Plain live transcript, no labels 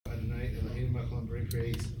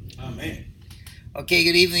praise. Amen. Okay,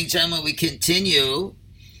 good evening, gentlemen. We continue.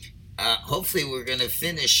 Hopefully, we're going to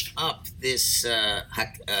finish up this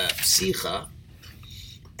psicha,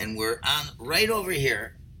 and we're on right over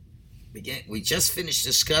here. We just finished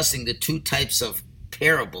discussing the two types of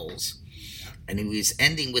parables, and he was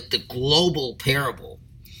ending with the global parable.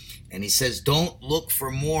 And he says, don't look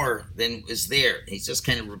for more than is there. He just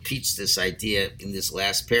kind of repeats this idea in this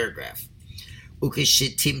last paragraph. If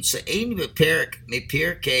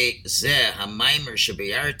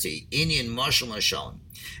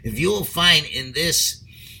you will find in this,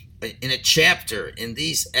 in a chapter, in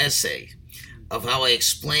these essay, of how I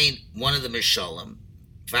explained one of the Mishalim,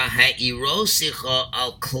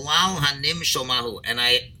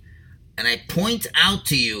 and I point out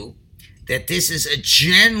to you that this is a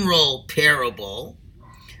general parable.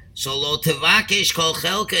 So lo tevakesh kol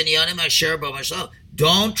chelka inyanim asher b'mashal.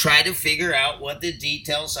 Don't try to figure out what the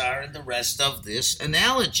details are in the rest of this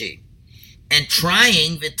analogy. And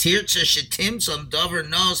trying v'tirtza shetimtzam davar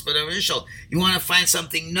nos b'darishal. You want to find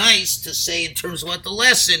something nice to say in terms of what the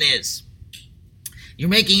lesson is. You're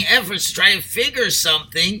making efforts to try to figure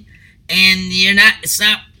something, and it's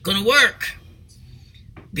not going to work.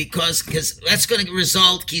 Because that's going to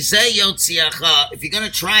result, if you're going to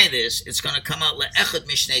try this, it's going to come out le'echad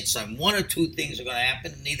mishnei tzam. One or two things are going to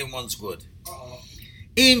happen, and neither one's good.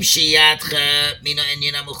 First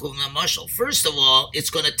of all, it's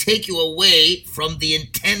going to take you away from the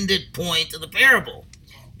intended point of the parable.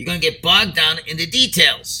 You're going to get bogged down in the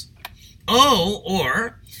details.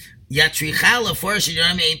 Or you're going to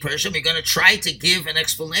try to give an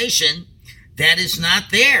explanation that is not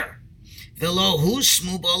there. And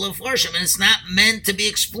it's not meant to be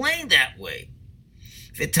explained that way.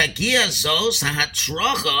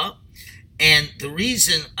 And the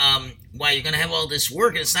reason why you're going to have all this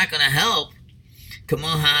work and it's not going to help,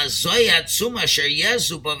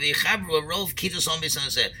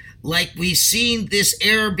 like we've seen this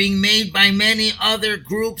error being made by many other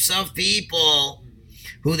groups of people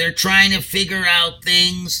who they're trying to figure out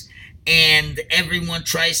things, and everyone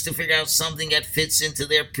tries to figure out something that fits into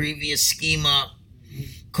their previous schema.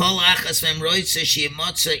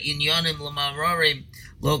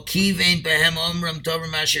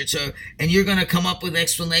 And you're going to come up with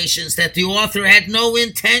explanations that the author had no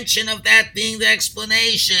intention of that being the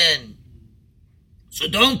explanation. So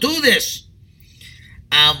don't do this.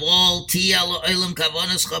 But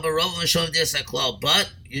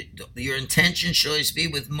your intention should always be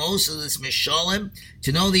with most of this mishalim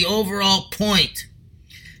to know the overall point.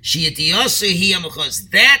 That's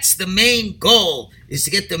the main goal, is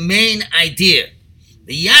to get the main idea.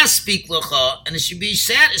 The yaspik locha, and it should be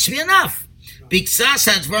sad, it should be enough.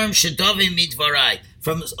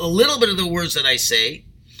 From a little bit of the words that I say,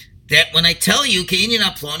 that when I tell you,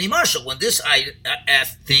 when this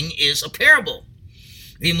thing is a parable.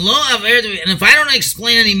 And if I don't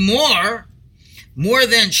explain any more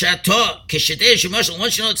than shato,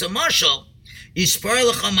 once you know it's a mashal, you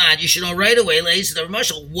should know right away,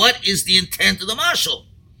 what is the intent of the mashal.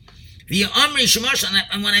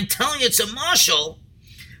 And when I'm telling you it's a mashal,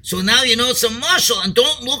 so now you know it's a mashal, and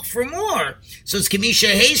don't look for more. So it's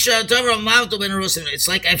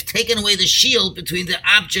like I've taken away the shield between the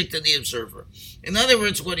object and the observer. In other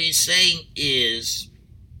words, what he's saying is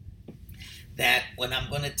that when I'm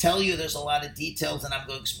going to tell you there's a lot of details and I'm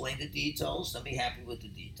going to explain the details, then be happy with the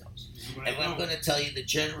details. And when I'm going to tell you the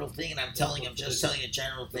general thing and I'm just telling you a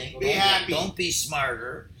general thing, don't be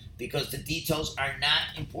smarter, because the details are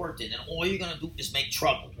not important, and all you're going to do is make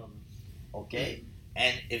trouble. Okay?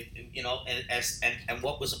 And if and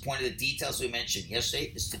what was the point of the details we mentioned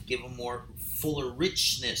yesterday is to give a more fuller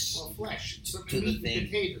richness to the thing,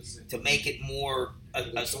 to make it more a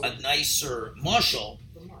nicer mushal.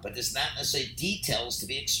 But there's not necessarily details to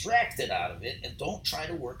be extracted out of it, and don't try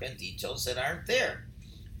to work on details that aren't there.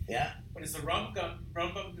 Yeah. But is the Rambam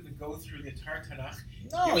going to go through the entire Tanakh?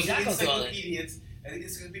 No, he's not going to go. It's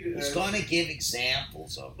going to be. He's going to give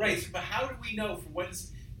examples of it. Right, but how do we know for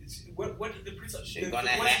what's what the principle?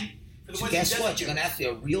 So guess what? You're going to have to be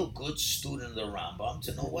a real good student of the Rambam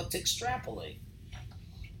to know what to extrapolate.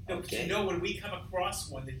 To know when we come across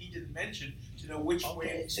one that he didn't mention, to know which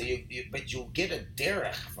way. So but you'll get a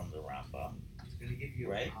derech from the Rambam,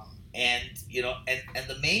 right? And and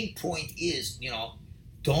the main point is,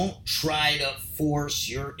 don't try to force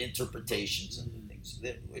your interpretations into things.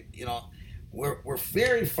 We're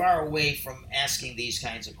very far away from asking these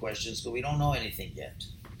kinds of questions because we don't know anything yet.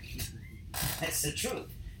 That's the truth.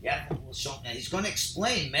 Yeah, he's going to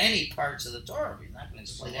explain many parts of the Torah. He's not going to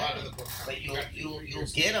explain everything, but you'll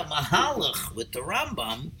get a mahalach with the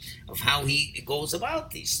Rambam of how he goes about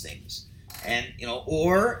these things. And,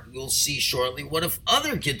 or we'll see shortly, what if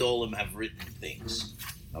other Gedolim have written things?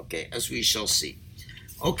 Okay, as we shall see.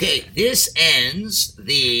 Okay, this ends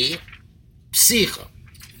the Psicha.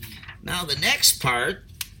 Now the next part,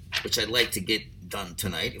 which I'd like to get done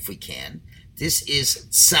tonight, if we can, this is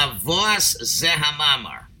Tzavos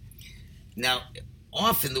Zehamamar. Now,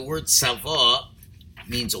 often the word Tzavah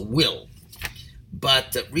means a will,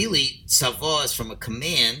 but really Tzavah is from a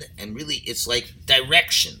command, and really it's like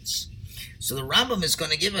directions. So the Rambam is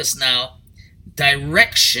going to give us now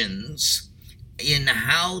directions in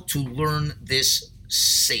how to learn this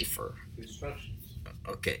Sefer. Instructions.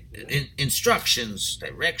 Okay, instructions,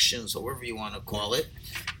 directions, however you want to call it.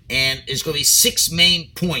 And there's going to be 6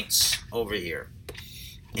 main points over here.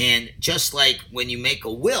 And just like when you make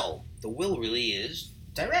a will, the will really is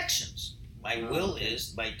directions. My will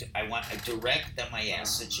is, I direct that my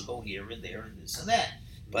assets should go here and there and this and that.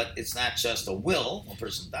 But it's not just a will. When a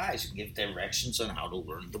person dies, you can give directions on how to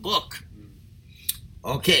learn the book.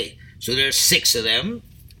 Okay, so there's 6 of them.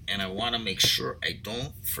 And I want to make sure I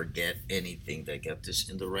don't forget anything, that I got this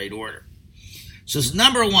in the right order. So it's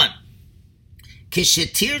number 1.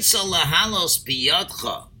 Kishetirza lahalos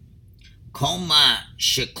biyadcha koma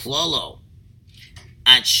sheklolo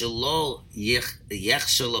at shelo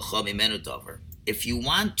yechshelecha mimenu davar. If you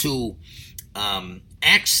want to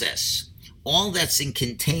access all that's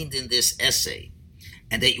contained in this essay,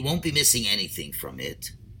 and that you won't be missing anything from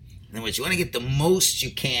it, in other words, you want to get the most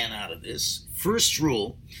you can out of this. First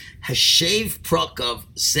rule, hashev prakav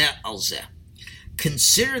zeh al zeh.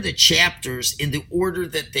 Consider the chapters in the order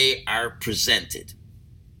that they are presented.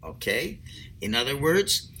 Okay? In other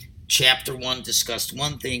words, chapter 1 discussed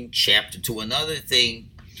one thing, chapter 2 another thing,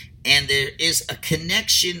 and there is a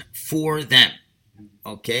connection for them.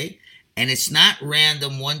 Okay? And it's not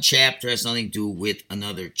random. One chapter has nothing to do with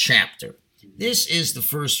another chapter. This is the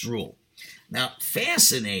first rule. Now,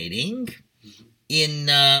 fascinating in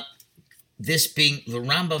this being the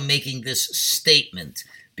Rambam making this statement,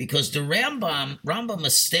 because the Rambam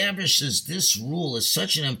establishes this rule as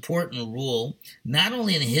such an important rule, not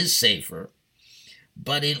only in his Sefer,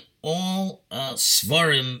 but in all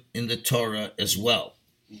Svarim in the Torah as well.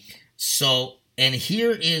 So, and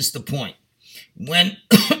here is the point. When,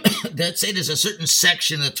 let's say there's a certain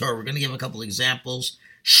section of the Torah, we're going to give a couple examples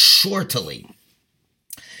shortly.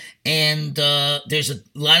 And there's a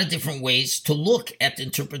lot of different ways to look at the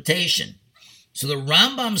interpretation. So the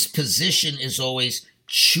Rambam's position is always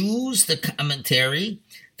choose the commentary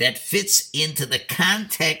that fits into the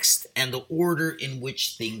context and the order in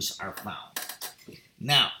which things are found.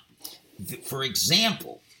 Now, for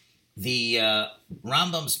example, the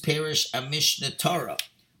Rambam's Perish Mishnah Torah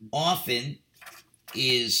often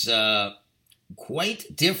is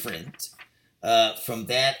quite different from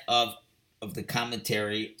that of the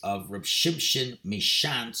commentary of Reb Shimshon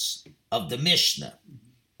Mishantz of the Mishnah.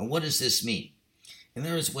 And what does this mean? In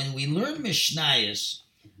other words, when we learn Mishnayos,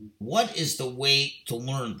 what is the way to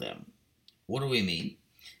learn them? What do we mean?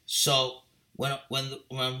 So when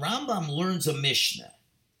Rambam learns a Mishnah,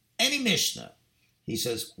 any Mishnah, he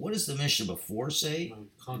says, what does the Mishnah before say?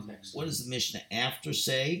 Context. What does the Mishnah after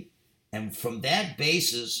say? And from that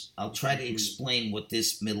basis, I'll try to explain what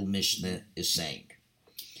this middle Mishnah is saying.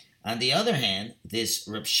 On the other hand, this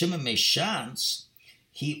Reb Shimon Meshantz,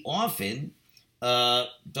 he often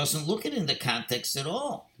doesn't look at it in the context at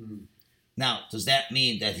all. Now, does that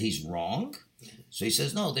mean that he's wrong? So he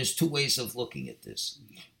says, no, there's 2 ways of looking at this.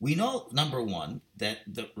 We know, number 1, that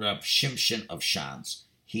the Reb Shimshon of Shantz,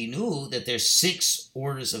 he knew that there's 6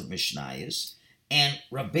 orders of Mishnayos, and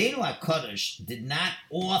Rabbeinu HaKadosh did not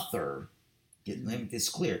author, let me make this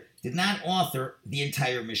clear, did not author the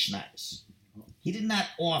entire Mishnayos. He did not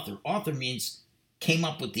author. Author means came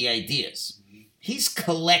up with the ideas. He's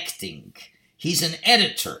collecting. He's an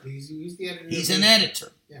editor. He's the editor. He's an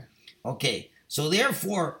editor. Yeah. Okay. So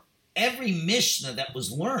therefore, every Mishnah that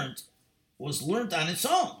was learned on its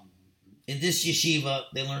own. In this yeshiva,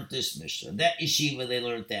 they learned this Mishnah. In that yeshiva, they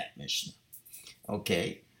learned that Mishnah.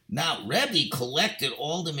 Okay. Now, Rebbe collected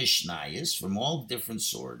all the Mishnayos from all different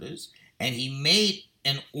sources, and he made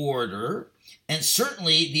an order, and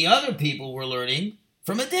certainly the other people were learning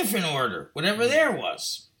from a different order, whatever there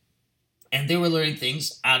was. And they were learning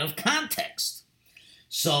things out of context.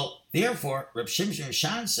 So, therefore, Reb Shimshon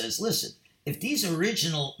Mishantz says, listen, if these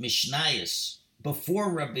original Mishnayos,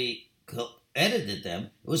 before Rabbi edited them,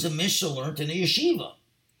 it was a Mishnah learned in a yeshiva.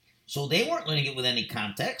 So they weren't learning it with any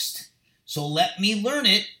context. So let me learn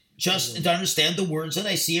it just to understand the words that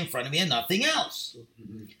I see in front of me and nothing else.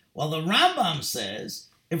 Well, the Rambam says,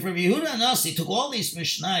 if Rabbi Yehuda Nasi took all these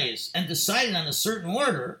Mishnayos and decided on a certain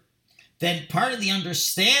order, then part of the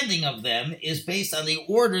understanding of them is based on the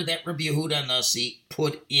order that Rabbi Yehuda Nasi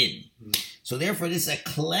put in. So therefore, this is a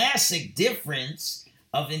classic difference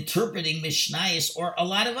of interpreting Mishnayos or a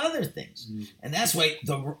lot of other things. And that's why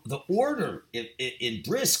the order in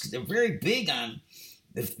Brisk, they're very big on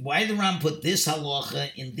why the Ram put this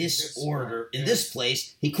halacha in this order, in this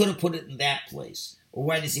place. He could have put it in that place. Or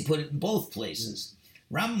why does he put it in both places?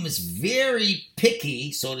 Rambam is very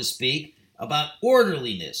picky, so to speak, about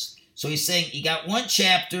orderliness. So he's saying, you got one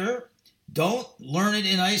chapter, don't learn it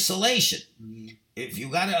in isolation. If you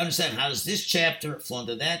got to understand how does this chapter flow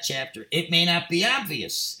into that chapter, it may not be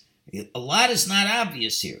obvious. A lot is not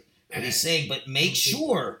obvious here. But he's saying, but make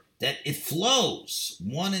sure that it flows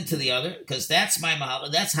one into the other, because that's my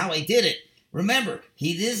mahala. That's how I did it. Remember,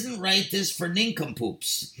 he doesn't write this for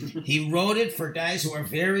nincompoops. He wrote it for guys who are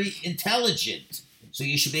very intelligent. So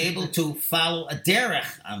you should be able to follow a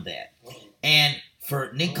derech on that. And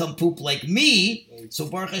for nincompoop like me, so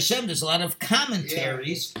Baruch Hashem, there's a lot of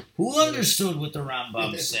commentaries who understood what the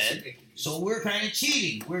Rambam said. So we're kind of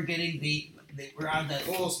cheating. We're getting we're on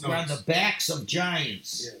the backs of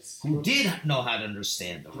giants who did know how to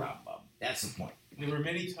understand the Rambam. That's the point. There were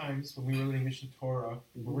many times when we were learning Mishnah Torah,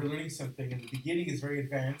 where we're learning something, and the beginning is very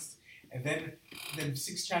advanced, and then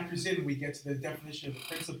 6 chapters in, we get to the definition of the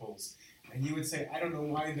principles. And you would say, I don't know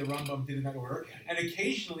why the Rambam did it in that order. And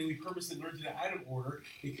occasionally we purposely learned it out of order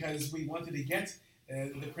because we wanted to get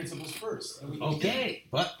the principles first.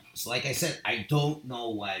 But like I said, I don't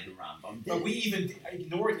know why the Rambam did. But we even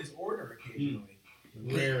ignored his order occasionally.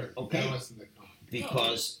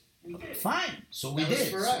 Because fine, so we that did.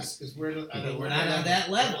 Was for us, because we're not on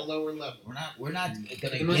that level. Lower level. We're not going to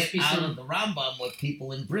get out of the Rambam what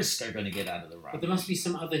people in Brisk are going to get out of the Rambam. But there must be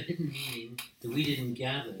some other hidden meaning that we didn't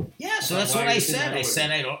gather. Yeah, so that's what I said. I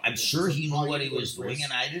said I'm sure he knew what he was doing,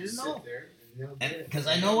 and I didn't know. Because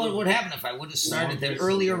I know what would happen if I would have started the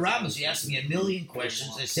earlier Rambams. You asked me a million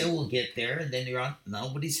questions. I said we'll get there, and then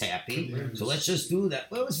nobody's happy. So let's just do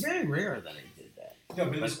that. Well, it was very rare that I did that.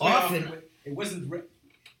 No, but often it wasn't.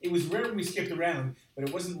 It was rare when we skipped around, but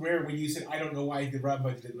it wasn't rare when you said, I don't know why the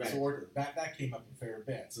Rambam did this order. That came up a fair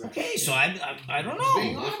bit. So. Okay, so I don't know.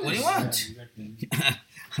 What do you want?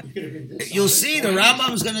 You'll see the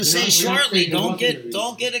Rambam's going to say shortly, don't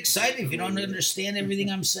get excited if you don't understand everything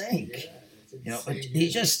I'm saying. But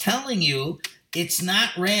he's just telling you it's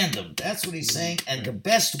not random. That's what he's saying. And the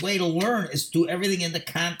best way to learn is to do everything in the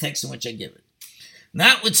context in which I give it.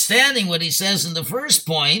 Notwithstanding what he says in the first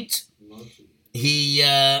point, we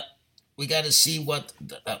got to see what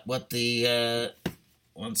the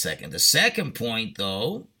 1 second. The second point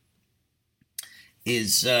though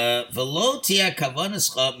is velotia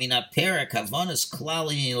kavanas mina pera kavanas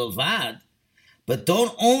klali levad, but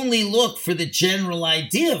don't only look for the general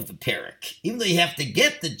idea of the parak, even though you have to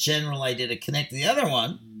get the general idea to connect to the other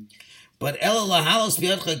one. But ela lahalos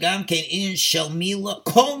biyotcha gam kein in shel mila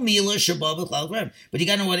kol mila shabab b'chlal. But you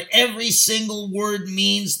got to know what every single word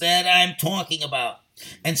means that I'm talking about.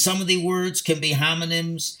 And some of the words can be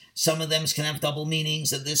homonyms. Some of them can have double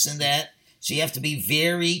meanings and this and that. So you have to be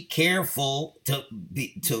very careful to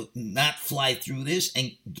not fly through this.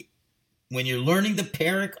 And when you're learning the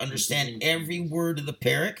parak, understand every word of the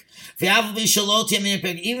parak.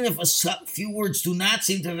 Even if a few words do not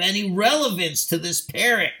seem to have any relevance to this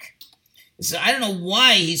parak. So I don't know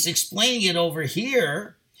why he's explaining it over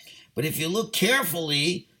here, but if you look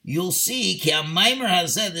carefully, you'll see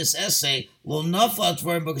this essay,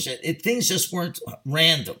 things just weren't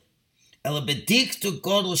random. Very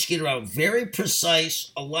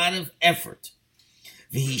precise, a lot of effort.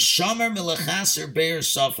 And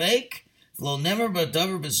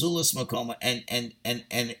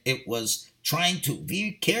it was trying to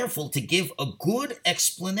be careful to give a good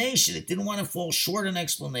explanation. It didn't want to fall short on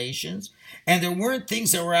explanations. And there weren't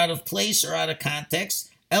things that were out of place or out of context,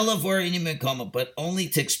 but only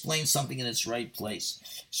to explain something in its right place.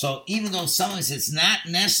 So even though someone says it's not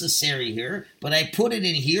necessary here, but I put it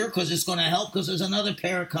in here because it's going to help because there's another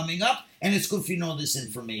pair coming up, and it's good if you know this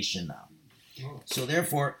information now. So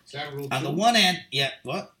therefore, on the one hand,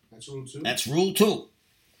 what? That's rule 2? That's rule 2.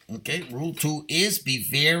 Okay, rule 2 is be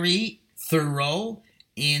very thorough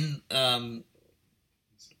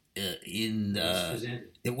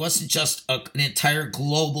it wasn't just an entire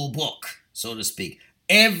global book, so to speak.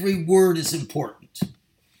 Every word is important.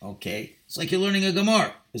 Okay, it's like you're learning a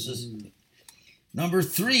Gemara. This is number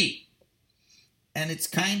 3, and it's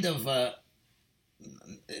kind of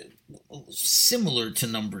similar to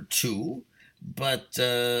number 2, but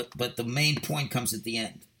the main point comes at the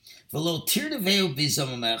end. And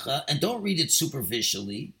don't read it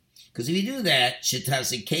superficially, because if you do that,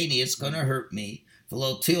 it's going to hurt me.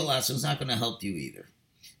 It's not going to help you either.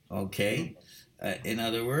 Okay? In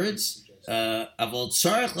other words, you got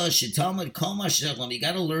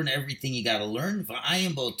to learn everything you got to learn.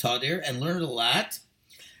 And learn a lot.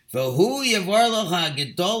 And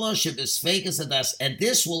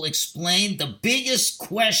this will explain the biggest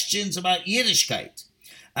questions about Yiddishkeit.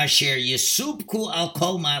 Asher yisupku al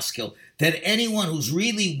kol maskil, that anyone who's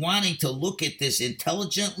really wanting to look at this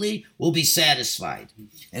intelligently will be satisfied.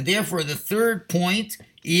 And therefore, the third point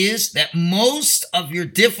is that most of your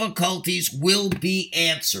difficulties will be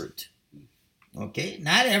answered. Okay?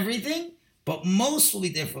 Not everything, but most will be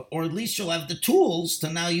different, or at least you'll have the tools to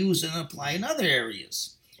now use and apply in other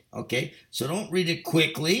areas. Okay? So don't read it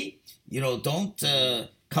quickly. Don't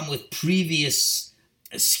come with previous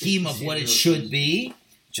scheme of what it should be.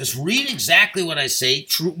 Just read exactly what I say.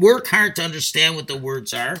 Work hard to understand what the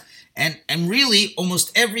words are. And really, almost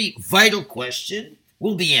every vital question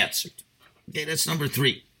will be answered. Okay, that's number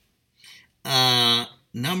 3.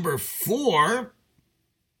 Number 4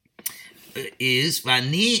 is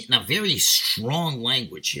Vani, now very strong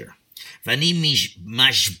language here. Vani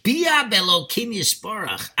mashbia belokim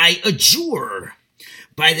yisparach. I adjure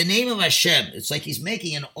by the name of Hashem. It's like he's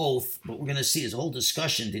making an oath, but we're going to see his whole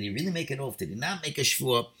discussion. Did he really make an oath? Did he not make a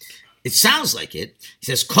shvuah? It sounds like it. He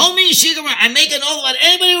says, Kol mi yishigamar, I make an oath about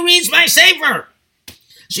anybody who reads my Sefer.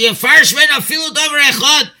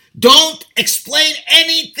 Don't explain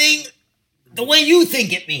anything the way you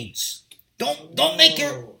think it means. Don't make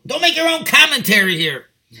your own commentary here.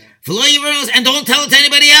 And don't tell it to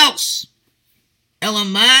anybody else.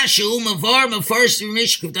 Unless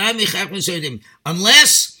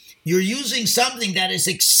you're using something that is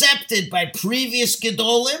accepted by previous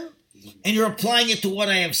Gedolim and you're applying it to what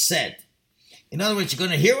I have said. In other words, you're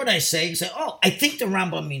going to hear what I say and say, oh, I think the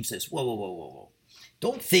Rambam means this. Whoa.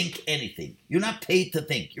 Don't think anything. You're not paid to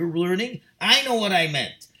think. You're learning. I know what I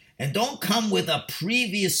meant. And don't come with a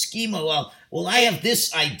previous schema. Well, I have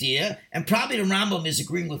this idea, and probably the Rambam is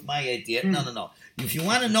agreeing with my idea. No. If you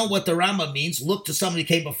want to know what the Rambam means, look to somebody who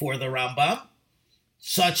came before the Rambam,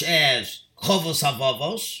 such as Chovos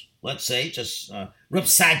Havavos, let's say, just Reb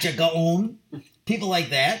Sadia Gaon, people like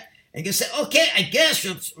that. And you can say, okay, I guess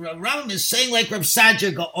Rambam is saying like Reb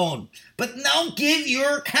Sadia Gaon. But now give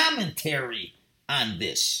your commentary on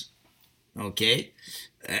this. Okay?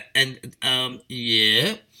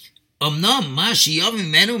 Yeah. But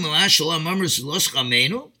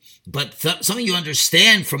some of you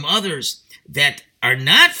understand from others that are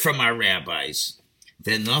not from our rabbis,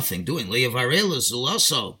 they're nothing doing.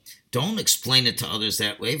 Don't explain it to others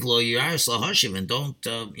that way. And don't,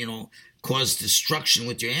 cause destruction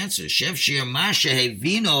with your answers.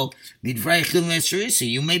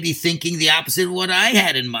 You may be thinking the opposite of what I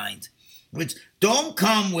had in mind. Which don't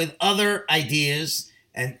come with other ideas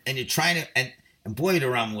and you're trying to... And boy, the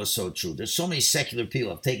Rambam was so true. There's so many secular people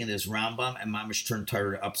have taken this Rambam and mamish turned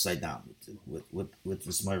Torah upside down with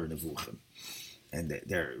this Meir Nevuchim. And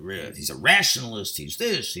he's a rationalist. He's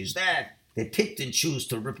this. He's that. They picked and choose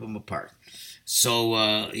to rip him apart.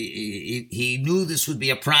 So he knew this would be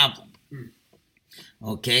a problem.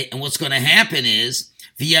 Okay, and what's going to happen is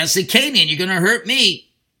v'yazikeni, and you're going to hurt me.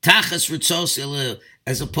 Tachas ritzos elu,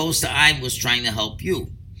 as opposed to I was trying to help you.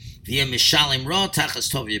 Via mishalim ra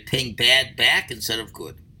tachas tov, you're paying bad back instead of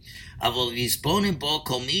good. Avol v'izbonim bo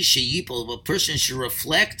kol mi sheyipol, a person should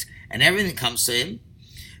reflect, and everything comes to him.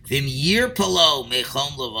 Vim yir palo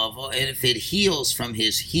mechom levavo, and if it heals from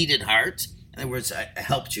his heated heart, in other words, I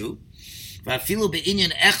helped you. Vafilu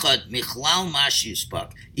be'inyan echad michlal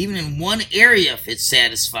mashiyuspak, even in one area, if it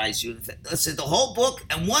satisfies you. Let's say the whole book,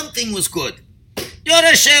 and one thing was good. Yod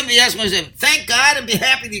Hashem, thank God, and be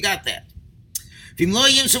happy that you got that.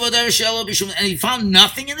 And you found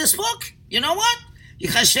nothing in this book? You know what?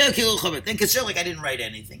 Then consider like I didn't write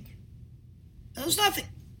anything. There was nothing.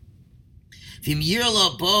 And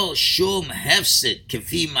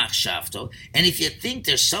if you think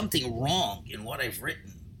there's something wrong in what I've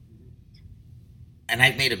written, and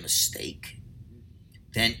I've made a mistake,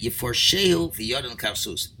 then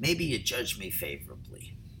maybe you judge me favorably.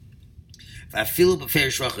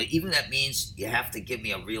 Even that means you have to give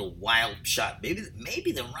me a real wild shot.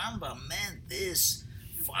 Maybe the Rambam meant this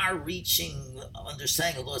far-reaching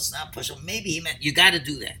understanding, although it's not pushing. Maybe he meant you got to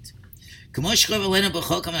do that.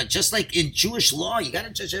 Just like in Jewish law, you got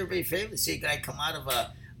to judge everybody favorably. See a guy come out of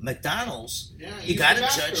a McDonald's, you got to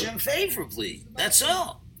judge him favorably. That's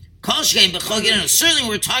all. Certainly,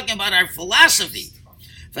 we're talking about our philosophy.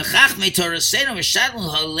 And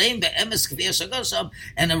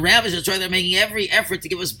the rabbis are they're making every effort to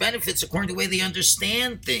give us benefits according to the way they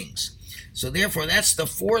understand things. So therefore, that's the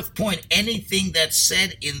fourth point. Anything that's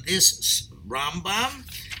said in this Rambam,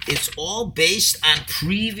 it's all based on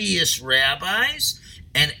previous rabbis,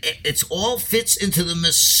 and it's all fits into the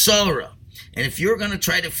Masorah. And if you're going to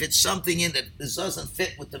try to fit something in that this doesn't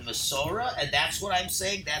fit with the Masorah, and that's what I'm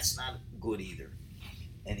saying, that's not good either.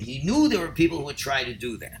 And he knew there were people who would try to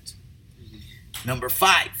do that. Number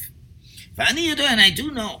 5. And I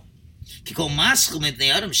do know.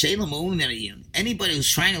 Anybody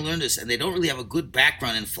who's trying to learn this and they don't really have a good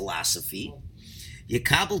background in philosophy, you'll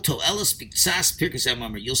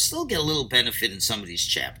still get a little benefit in some of these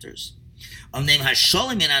chapters. But a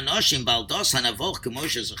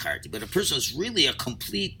person is really a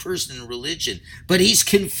complete person in religion, but he's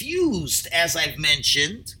confused, as I've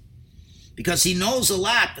mentioned, because he knows a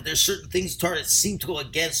lot, but there's certain things that seem to go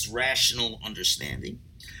against rational understanding.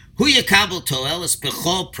 He'll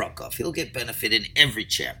get benefit in every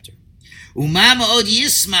chapter. And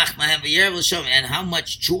how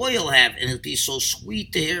much joy he'll have, and it'll be so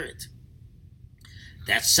sweet to hear it.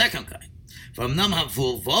 That's second guy. But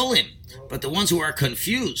the ones who are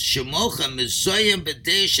confused,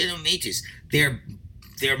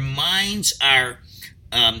 their minds are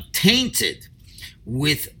tainted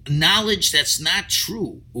with knowledge that's not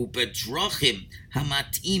true, and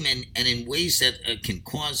in ways that can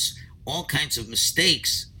cause all kinds of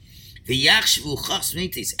mistakes.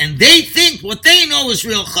 And they think what they know is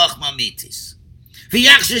real chachma mitis.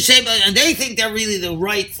 And they think they're really the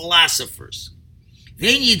right philosophers.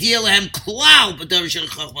 They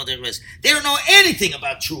don't know anything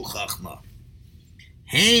about true chachma.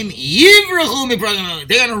 They're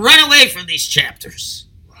going to run away from these chapters.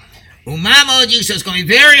 It's going to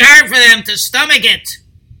be very hard for them to stomach it.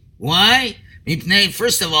 Why?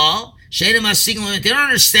 First of all, they don't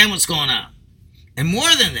understand what's going on. And more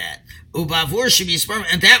than that, and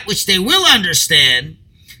that which they will understand,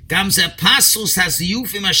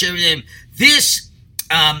 this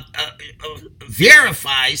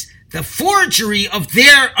verifies the forgery of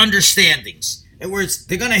their understandings. In other words,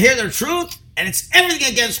 they're going to hear the truth, and it's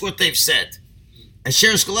everything against what they've said.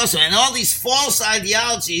 And all these false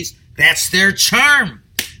ideologies, that's their charm.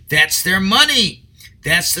 That's their money.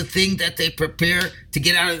 That's the thing that they prepare to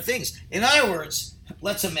get out of the things. In other words,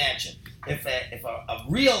 let's imagine if a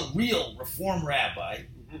real Reform rabbi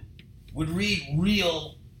would read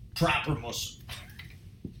real, proper Muslim.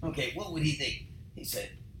 Okay, what would he think? He said,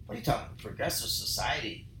 what are you talking about? Progressive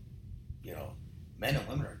society, men and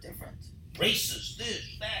women are different. Races,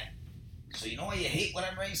 this, that. So you know why you hate what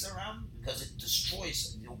I'm raised around? Because it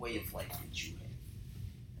destroys the way of life that you have.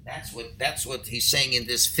 That's what he's saying in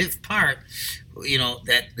this 5th part,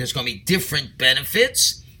 that there's going to be different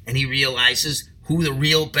benefits, and he realizes who the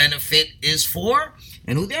real benefit is for,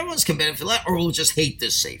 and who the other ones can benefit a lot, or will just hate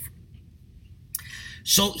this Sefer.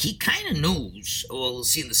 So he kind of knows, we'll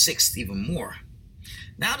see in the 6th even more.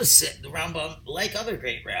 Now the Rambam, like other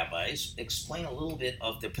great rabbis, explain a little bit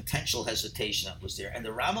of the potential hesitation that was there, and the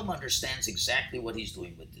Rambam understands exactly what he's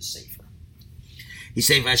doing with this Sefer. He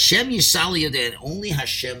says, Hashem Yisal Yodeh, only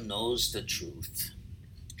Hashem knows the truth.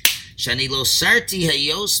 Shani lo sarti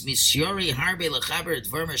hayos misyori harbe lechaber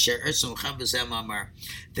dvar masher erzum cham b'zem amar,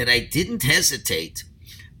 that I didn't hesitate,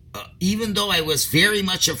 even though I was very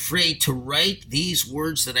much afraid to write these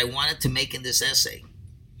words that I wanted to make in this essay.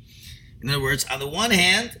 In other words, on the one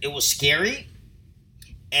hand, it was scary,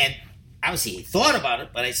 and obviously he thought about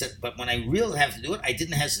it, but when I really have to do it, I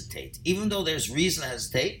didn't hesitate. Even though there's reason to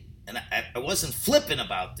hesitate, and I wasn't flippant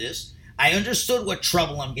about this, I understood what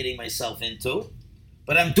trouble I'm getting myself into,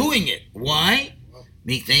 but I'm doing it. Why?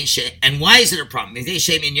 And why is it a problem?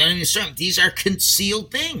 These are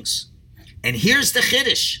concealed things. And here's the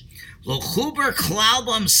chiddush.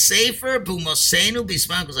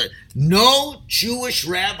 No Jewish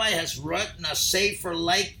rabbi has written a sefer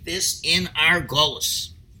like this in our Golus.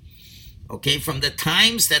 Okay, from the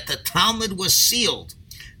times that the Talmud was sealed,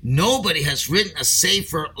 nobody has written a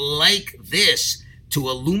sefer like this to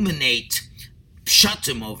illuminate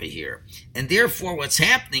pshatim over here. And therefore what's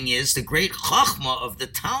happening is the great chachma of the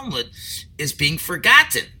Talmud is being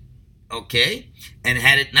forgotten. Okay? And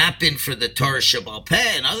had it not been for the Torah Shabbal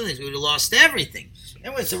Peh and other things, we would have lost everything.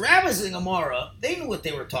 Anyways, the rabbis in Gemara, they knew what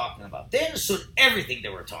they were talking about. They understood everything they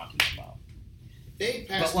were talking about.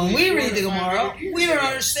 But when we read the Gemara, we don't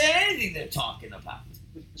understand anything they're talking about.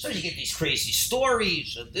 So you get these crazy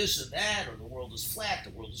stories of this and that, or the world is flat, the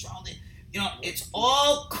world is round. It's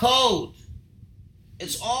all code.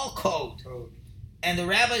 It's all code. And the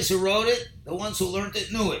rabbis who wrote it, the ones who learned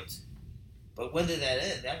it, knew it. But when did that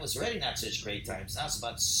end? That was already not such great times. Now it's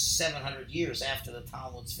about 700 years after the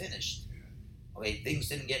Talmud's finished. Okay, things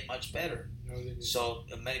didn't get much better. No, so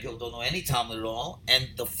many people don't know any Talmud at all. And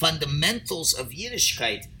the fundamentals of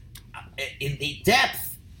Yiddishkeit in the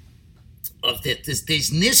depth of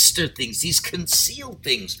these nister things, these concealed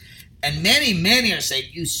things, and many are saying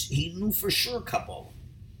he knew for sure Kabbalah.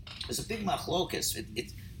 There's a big machlokas.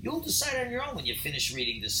 You'll decide on your own when you finish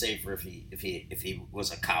reading the Sefer if he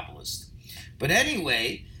was a Kabbalist. But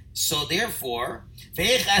anyway, so therefore,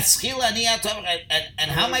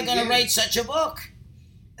 and how am I going to write such a book?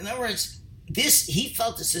 In other words, he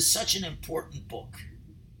felt this is such an important book.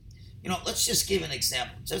 Let's just give an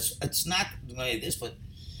example. It's not this, but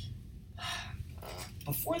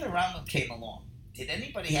before the Rambam came along, did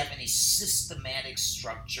anybody have any systematic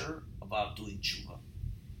structure about doing tshuva?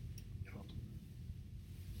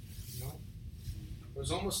 It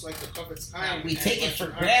was almost like the Chofetz Chaim. We take it for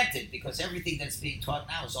granted because everything that's being taught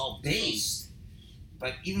now is all based.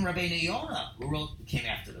 But even Rabbeinu Yonah, who came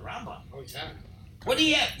after the Rambam. Oh, yeah. What do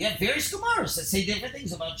you have? You have various Gemaras that say different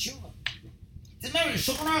things about tshuva. Remember, the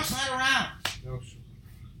Shulchan Aruch's not around. No.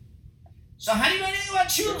 So how do you know anything about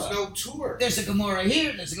tshuva? There's no tour. There's a Gemara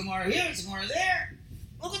here, there's a Gemara here, there's a Gemara there.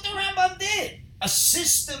 Look what the Rambam did. A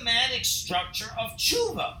systematic structure of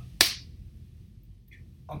tshuva.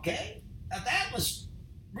 Okay? Now that was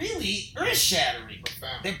really earth-shattering.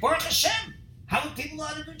 They Baruch Hashem. How would people know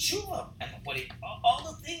how to do tshuva? And all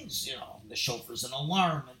the things, the shofar's an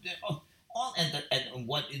alarm, and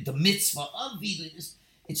what the mitzvah of vidui.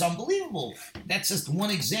 It's unbelievable. That's just one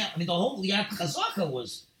example. I mean, the whole Yad Chazaka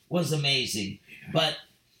was amazing, but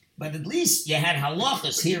at least you had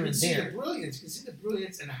halachas here and there. You can see the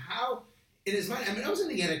brilliance and how in his mind. I mean, I was in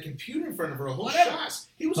the a computer in front of her a whole shas.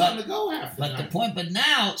 He was on the go half the time. But the point. But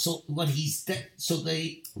now, so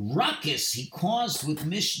the ruckus he caused with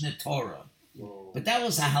Mishnah Torah. Whoa. But that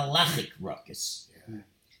was a halachic ruckus. Yeah.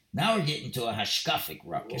 Now we're getting to a hashkafic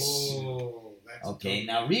ruckus. Whoa. Okay,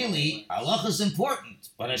 now really, halacha is important,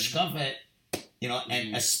 but hashkafa,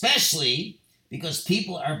 and especially because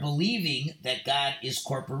people are believing that God is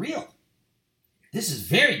corporeal. This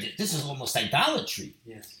is almost idolatry.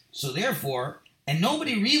 Yes. So therefore, and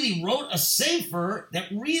nobody really wrote a Sefer that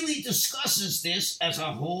really discusses this as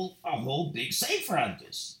a whole big Sefer on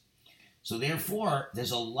this. So therefore,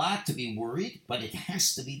 there's a lot to be worried, but it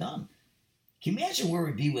has to be done. Can you imagine where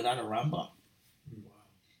we'd be without a Rambam?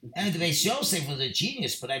 And the Beis Yosef was a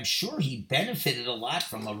genius, but I'm sure he benefited a lot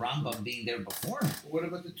from a Rambam being there before him. What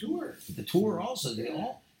about the tour? The tour also.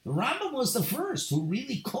 The Rambam was the first who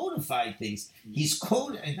really codified things. He's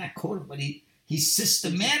he's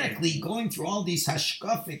systematically going through all these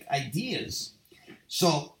hashkafic ideas.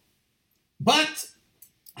 So, but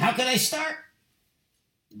how can I start?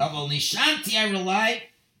 Aval nishanti, I rely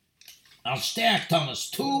on Shtei Thomas,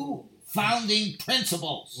 2 founding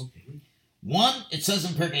principles. One, it says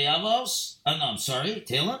in Pirkei Avos,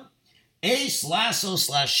 Tehillim, Eis lasos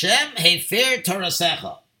Lashem hefer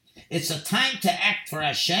Torasecha. It's a time to act for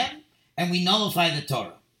Hashem, and we nullify the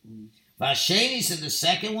Torah. Vashenis, in the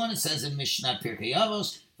second one, it says in Mishnah Pirkei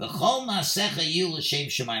Avos, V'chol ma'asecha yu l'shem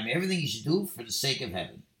shemayim. Everything you should do for the sake of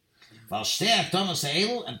heaven. Val shtei ha'tomos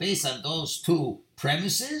ha'elu, and based on those 2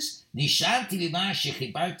 premises, nishanti b'ma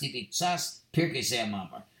shechibarti b'ktsas Pirkei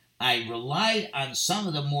Ze'amamar. I relied on some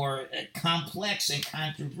of the more complex and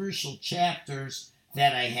controversial chapters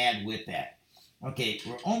that I had with that. Okay,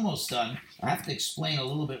 we're almost done. I have to explain a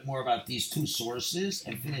little bit more about these 2 sources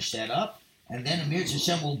and finish that up. And then Amir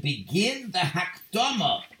Hashem will begin the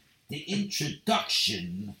Hakdama, the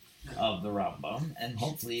introduction of the Rambam. And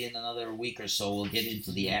hopefully in another week or so we'll get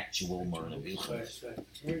into the actual Moreh Nevuchim.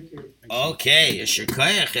 Okay, Yeshar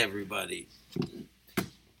Koyach, everybody.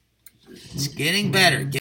 It's getting better.